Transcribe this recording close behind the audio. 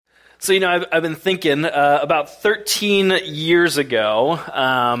So, I've been thinking, about 13 years ago,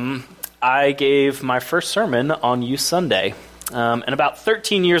 I gave my first sermon on Youth Sunday. And about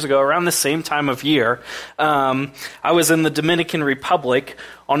 13 years ago, around the same time of year, I was in the Dominican Republic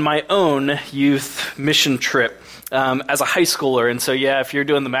on my own youth mission trip as a high schooler. And so, if you're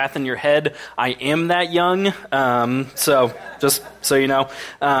doing the math in your head, I am that young. So just so you know.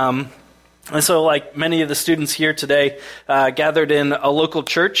 And so, like many of the students here today, gathered in a local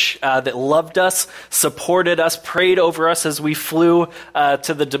church that loved us, supported us, prayed over us as we flew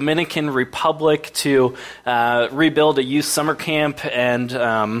to the Dominican Republic to rebuild a youth summer camp and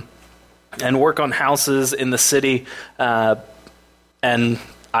work on houses in the city. And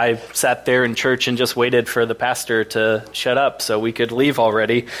I sat there in church and just waited for the pastor to shut up so we could leave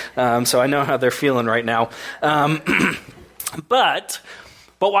already. So I know how they're feeling right now.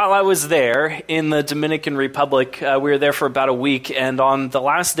 But while I was there in the Dominican Republic, we were there for about a week, and on the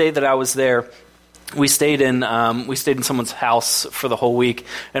last day that I was there, we stayed in someone's house for the whole week.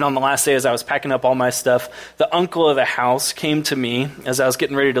 And on the last day, as I was packing up all my stuff, the uncle of the house came to me as I was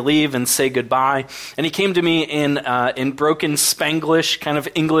getting ready to leave and say goodbye. And he came to me in broken Spanglish, kind of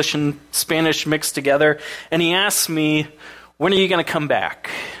English and Spanish mixed together, and he asked me, "When are you going to come back?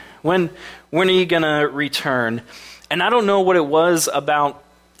 When are you going to return?" And I don't know what it was about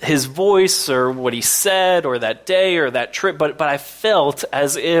his voice or what he said or that day or that trip, but I felt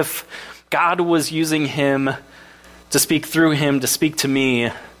as if God was using him to speak through him, to speak to me,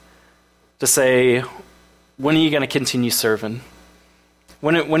 to say, "When are you going to continue serving?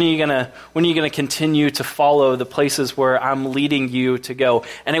 When are you going to continue to follow the places where I'm leading you to go?"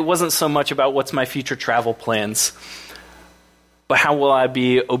 And it wasn't so much about what's my future travel plans, but how will I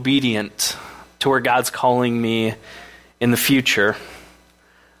be obedient to where God's calling me in the future.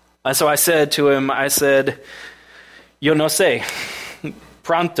 So I said to him, "Yo no sé,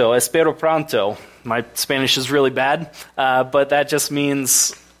 pronto, espero pronto." My Spanish is really bad, but that just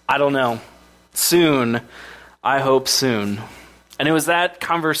means, I don't know, soon, I hope soon. And it was that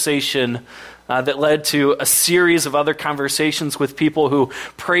conversation that led to a series of other conversations with people who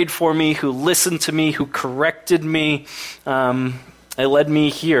prayed for me, who listened to me, who corrected me. It led me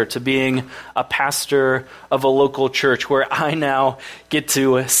here to being a pastor of a local church where I now get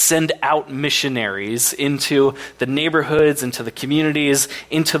to send out missionaries into the neighborhoods, into the communities,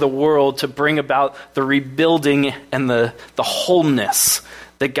 into the world to bring about the rebuilding and the wholeness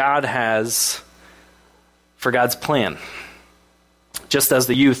that God has for God's plan. Just as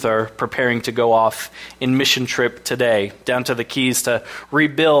the youth are preparing to go off in mission trip today down to the Keys to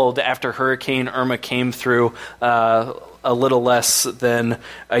rebuild after Hurricane Irma came through a little less than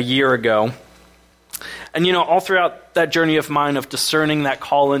a year ago. And all throughout that journey of mine of discerning that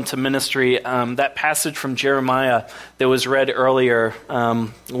call into ministry, that passage from Jeremiah that was read earlier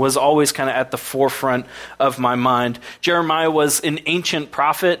was always kind of at the forefront of my mind. Jeremiah was an ancient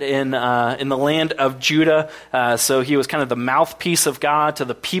prophet in the land of Judah, so he was kind of the mouthpiece of God to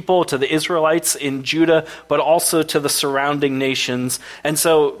the people, to the Israelites in Judah, but also to the surrounding nations. And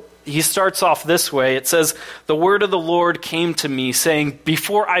so he starts off this way. It says, "The word of the Lord came to me, saying,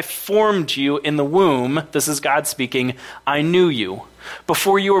 before I formed you in the womb," this is God speaking, "I knew you.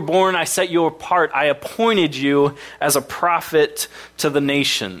 Before you were born, I set you apart. I appointed you as a prophet to the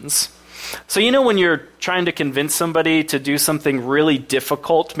nations." So when you're trying to convince somebody to do something really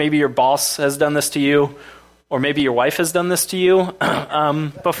difficult, maybe your boss has done this to you, or maybe your wife has done this to you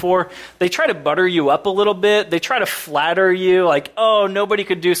before, they try to butter you up a little bit. They try to flatter you, like, "Oh, nobody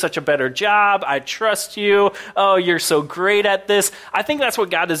could do such a better job. I trust you. Oh, you're so great at this." I think that's what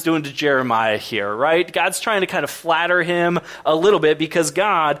God is doing to Jeremiah here, right? God's trying to kind of flatter him a little bit because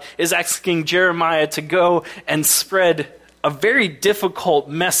God is asking Jeremiah to go and spread a very difficult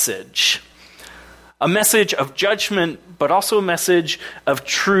message. A message of judgment, but also a message of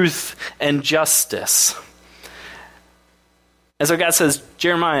truth and justice. And so God says,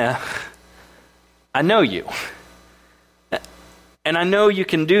 "Jeremiah, I know you. And I know you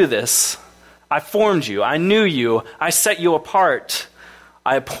can do this. I formed you. I knew you. I set you apart.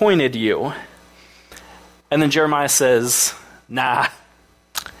 I appointed you." And then Jeremiah says, "Nah,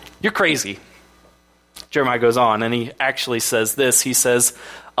 you're crazy." Jeremiah goes on, and he actually says this. He says,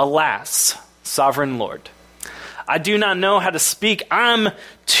 "Alas, sovereign Lord, I do not know how to speak. I'm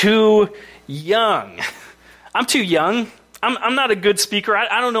too young. I'm too young. I'm not a good speaker.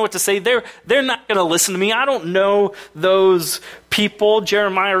 I don't know what to say. They're not going to listen to me. I don't know those people."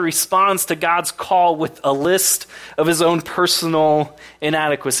 Jeremiah responds to God's call with a list of his own personal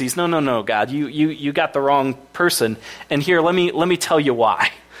inadequacies. No, God, you got the wrong person. And here, let me tell you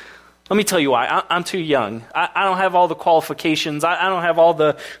why. Let me tell you why. I'm too young. I don't have all the qualifications. I don't have all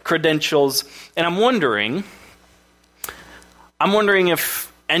the credentials. And I'm wondering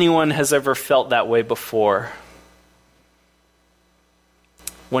if anyone has ever felt that way before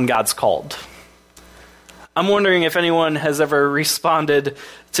when God's called. I'm wondering if anyone has ever responded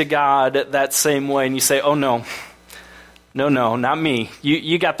to God that same way, and you say, "Oh no, not me.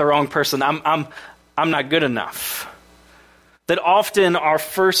 You got the wrong person. I'm not good enough." That often our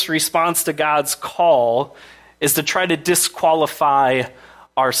first response to God's call is to try to disqualify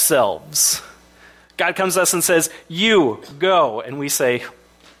ourselves. God comes to us and says, "You go," and we say,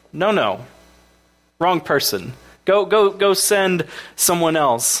 "No, wrong person. Go send someone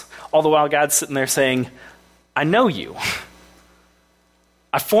else." All the while God's sitting there saying, "I know you.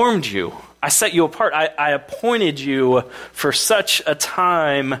 I formed you. I set you apart. I appointed you for such a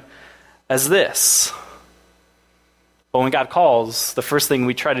time as this." But when God calls, the first thing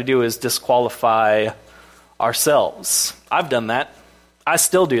we try to do is disqualify ourselves. I've done that. I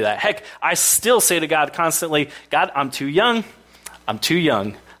still do that. Heck, I still say to God constantly, "God, I'm too young. I'm too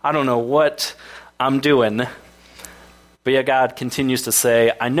young. I don't know what I'm doing." But yet God continues to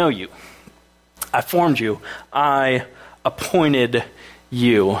say, "I know you. I formed you. I appointed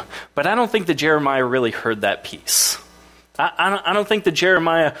you." But I don't think that Jeremiah really heard that piece. I don't think that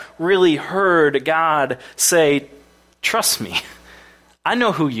Jeremiah really heard God say, "Trust me. I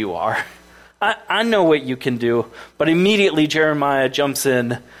know who you are. I know what you can do." But immediately Jeremiah jumps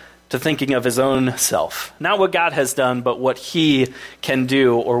in to thinking of his own self. Not what God has done, but what he can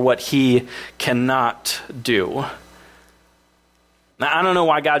do or what he cannot do. Now, I don't know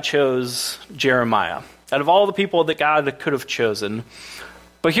why God chose Jeremiah out of all the people that God could have chosen.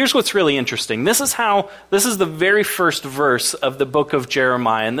 But here's what's really interesting. This is the very first verse of the book of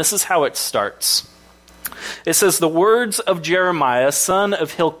Jeremiah, and this is how it starts. It says, "The words of Jeremiah, son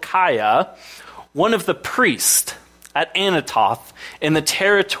of Hilkiah, one of the priests at Anathoth in the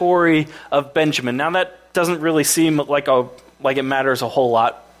territory of Benjamin." Now that doesn't really seem like it matters a whole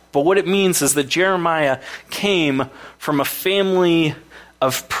lot. But what it means is that Jeremiah came from a family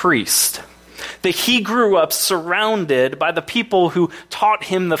of priests. That he grew up surrounded by the people who taught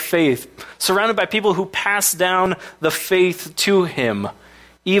him the faith, surrounded by people who passed down the faith to him,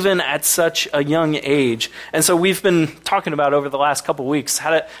 even at such a young age. And so we've been talking about over the last couple weeks,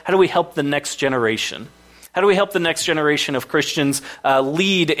 how do we help the next generation? How do we help the next generation of Christians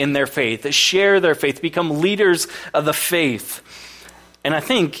lead in their faith, share their faith, become leaders of the faith? And I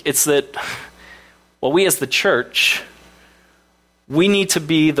think it's that, we as the church, we need to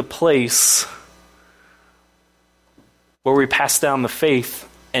be the place where we pass down the faith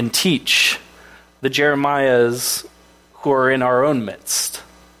and teach the Jeremiahs who are in our own midst.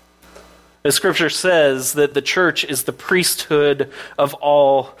 The scripture says that the church is the priesthood of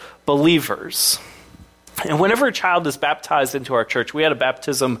all believers. And whenever a child is baptized into our church, we had a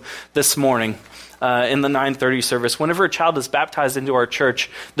baptism this morning in the 9:30 service. Whenever a child is baptized into our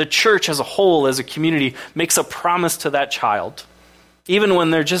church, the church as a whole, as a community, makes a promise to that child. Even when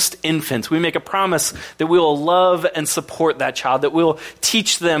they're just infants, we make a promise that we will love and support that child, that we'll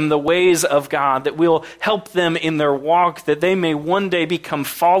teach them the ways of God, that we'll help them in their walk, that they may one day become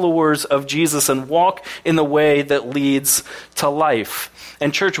followers of Jesus and walk in the way that leads to life.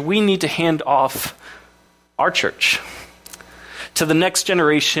 And church, we need to hand off our church to the next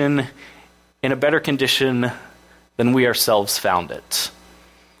generation in a better condition than we ourselves found it.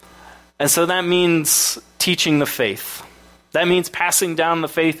 And so that means teaching the faith. That means passing down the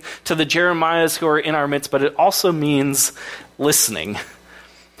faith to the Jeremiahs who are in our midst, but it also means listening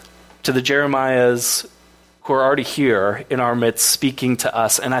to the Jeremiahs who are already here in our midst speaking to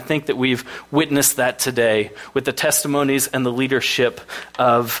us. And I think that we've witnessed that today with the testimonies and the leadership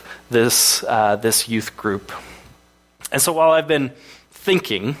of this youth group. And so while I've been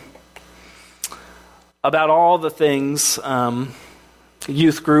thinking about all the things,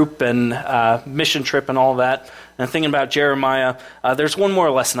 youth group and mission trip and all that, and thinking about Jeremiah, there's one more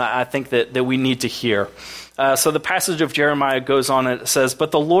lesson I think that we need to hear. So the passage of Jeremiah goes on and it says,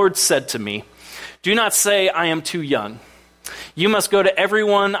 "But the Lord said to me, 'Do not say I am too young. You must go to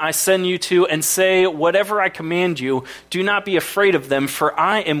everyone I send you to and say whatever I command you. Do not be afraid of them, for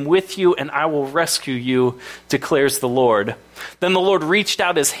I am with you and I will rescue you, declares the Lord.' Then the Lord reached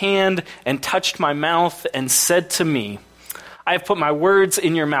out his hand and touched my mouth and said to me, 'I have put my words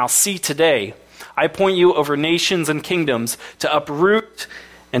in your mouth. See, today I appoint you over nations and kingdoms to uproot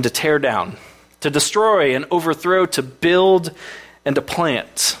and to tear down, to destroy and overthrow, to build and to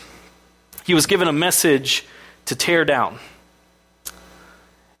plant.'" He was given a message to tear down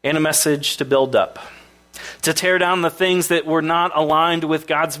and a message to build up, to tear down the things that were not aligned with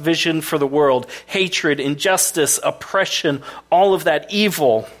God's vision for the world, hatred, injustice, oppression, all of that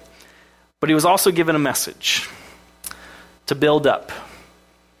evil. But he was also given a message to build up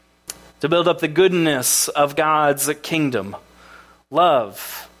the goodness of God's kingdom,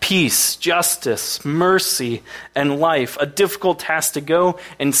 love, peace, justice, mercy, and life, a difficult task to go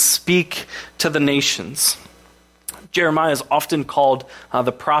and speak to the nations. Jeremiah is often called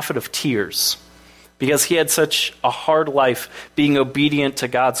the prophet of tears because he had such a hard life being obedient to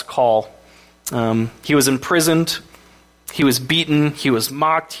God's call. He was imprisoned, he was beaten, he was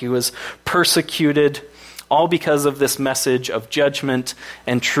mocked, he was persecuted, all because of this message of judgment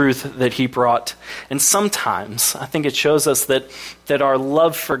and truth that he brought. And sometimes, I think it shows us that our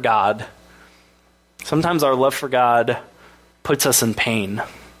love for God, sometimes our love for God puts us in pain.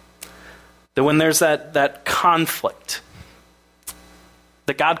 That when there's that conflict,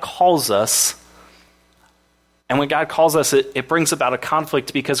 that God calls us, and when God calls us, it brings about a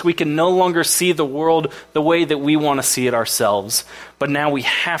conflict because we can no longer see the world the way that we want to see it ourselves. But now we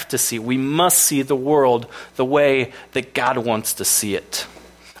have to see, we must see the world the way that God wants to see it.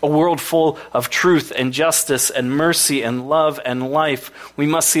 A world full of truth and justice and mercy and love and life. We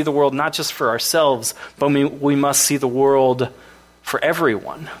must see the world not just for ourselves, but we must see the world for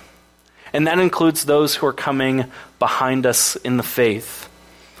everyone. And that includes those who are coming behind us in the faith.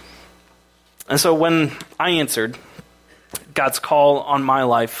 And so when I answered God's call on my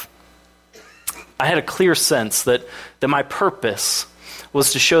life, I had a clear sense that my purpose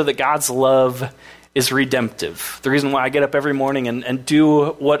was to show that God's love is redemptive. The reason why I get up every morning and do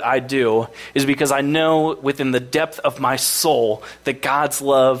what I do is because I know within the depth of my soul that God's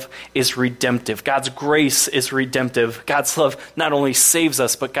love is redemptive. God's grace is redemptive. God's love not only saves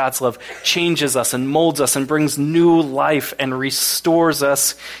us, but God's love changes us and molds us and brings new life and restores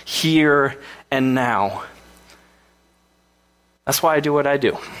us here and now. That's why I do what I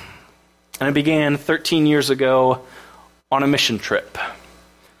do. And I began 13 years ago on a mission trip.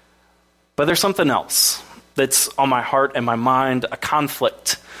 But there's something else that's on my heart and my mind, a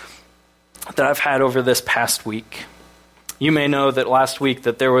conflict that I've had over this past week. You may know that last week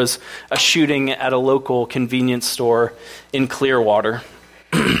that there was a shooting at a local convenience store in Clearwater.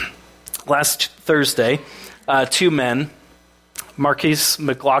 Last Thursday, two men, Marquise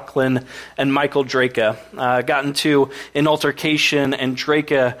McLaughlin and Michael Draka, got into an altercation, and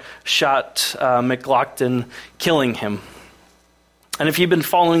Draka shot McLaughlin, killing him. And if you've been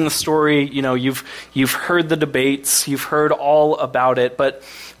following the story, you know, you've heard the debates, you've heard all about it, but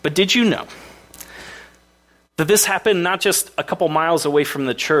did you know that this happened not just a couple miles away from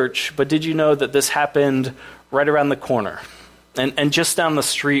the church, but did you know that this happened right around the corner and just down the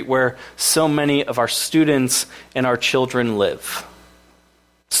street where so many of our students and our children live?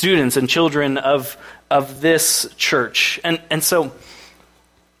 Students and children of this church. And so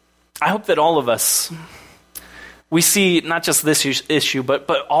I hope that all of us, we see not just this issue, but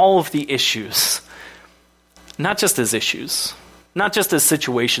all of the issues, not just as issues, not just as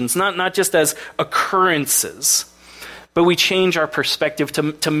situations, not just as occurrences, but we change our perspective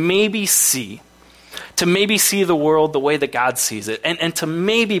to maybe see the world the way that God sees it, and to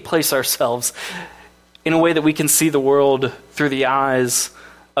maybe place ourselves in a way that we can see the world through the eyes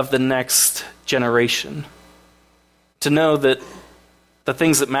of the next generation. To know that the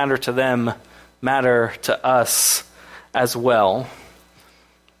things that matter to them matter to us as well.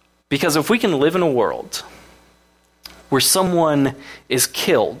 Because if we can live in a world where someone is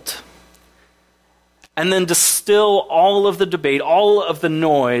killed and then distill all of the debate, all of the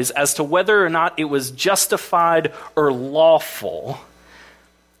noise as to whether or not it was justified or lawful,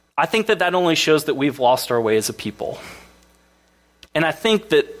 I think that only shows that we've lost our way as a people. And I think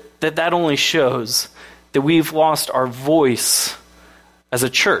that only shows that we've lost our voice as a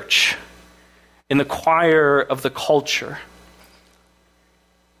church in the choir of the culture.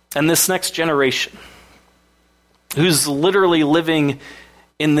 And this next generation, who's literally living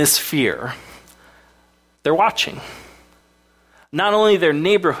in this fear, they're watching. Not only their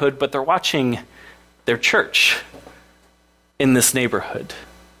neighborhood, but they're watching their church in this neighborhood.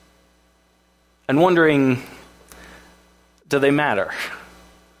 And wondering, do they matter?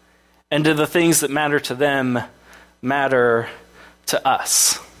 And do the things that matter to them matter to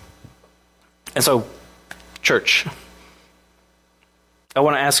us? And so, church, I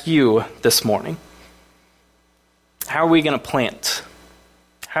want to ask you this morning, how are we going to plant?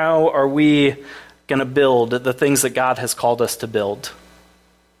 How are we going to build the things that God has called us to build?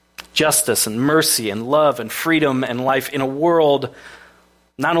 Justice and mercy and love and freedom and life in a world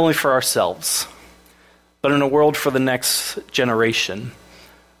not only for ourselves, but in a world for the next generation.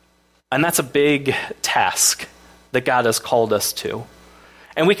 And that's a big task that God has called us to.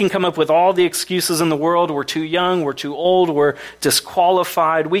 And we can come up with all the excuses in the world. We're too young, we're too old, we're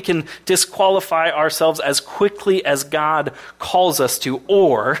disqualified. We can disqualify ourselves as quickly as God calls us to,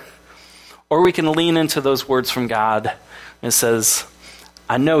 or we can lean into those words from God and it says,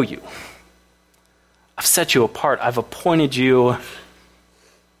 I know you. I've set you apart. I've appointed you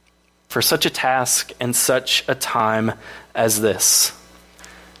for such a task and such a time as this,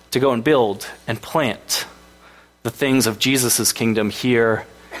 to go and build and plant the things of Jesus' kingdom here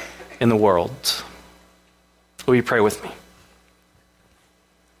in the world. Will you pray with me?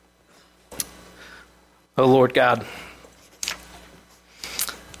 Oh Lord God,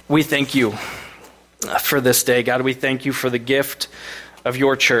 we thank you for this day. God, we thank you for the gift of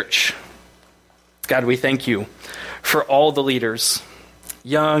your church. God, we thank you for all the leaders,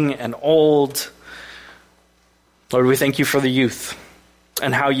 young and old. Lord, we thank you for the youth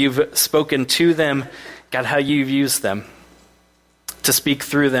and how you've spoken to them. God, how you've used them to speak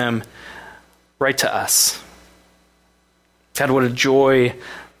through them right to us. God, what a joy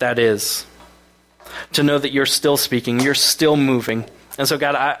that is to know that you're still speaking, you're still moving. And so,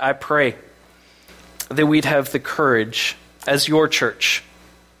 God, I pray that we'd have the courage as your church,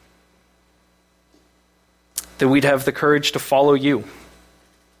 that we'd have the courage to follow you,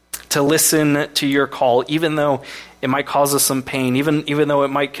 to listen to your call, even though it might cause us some pain, even though it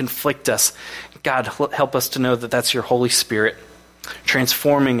might conflict us. God, help us to know that that's your Holy Spirit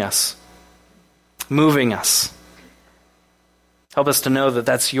transforming us, moving us. Help us to know that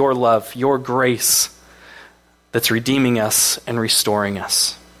that's your love, your grace that's redeeming us and restoring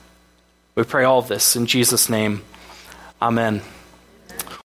us. We pray all of this in Jesus' name. Amen.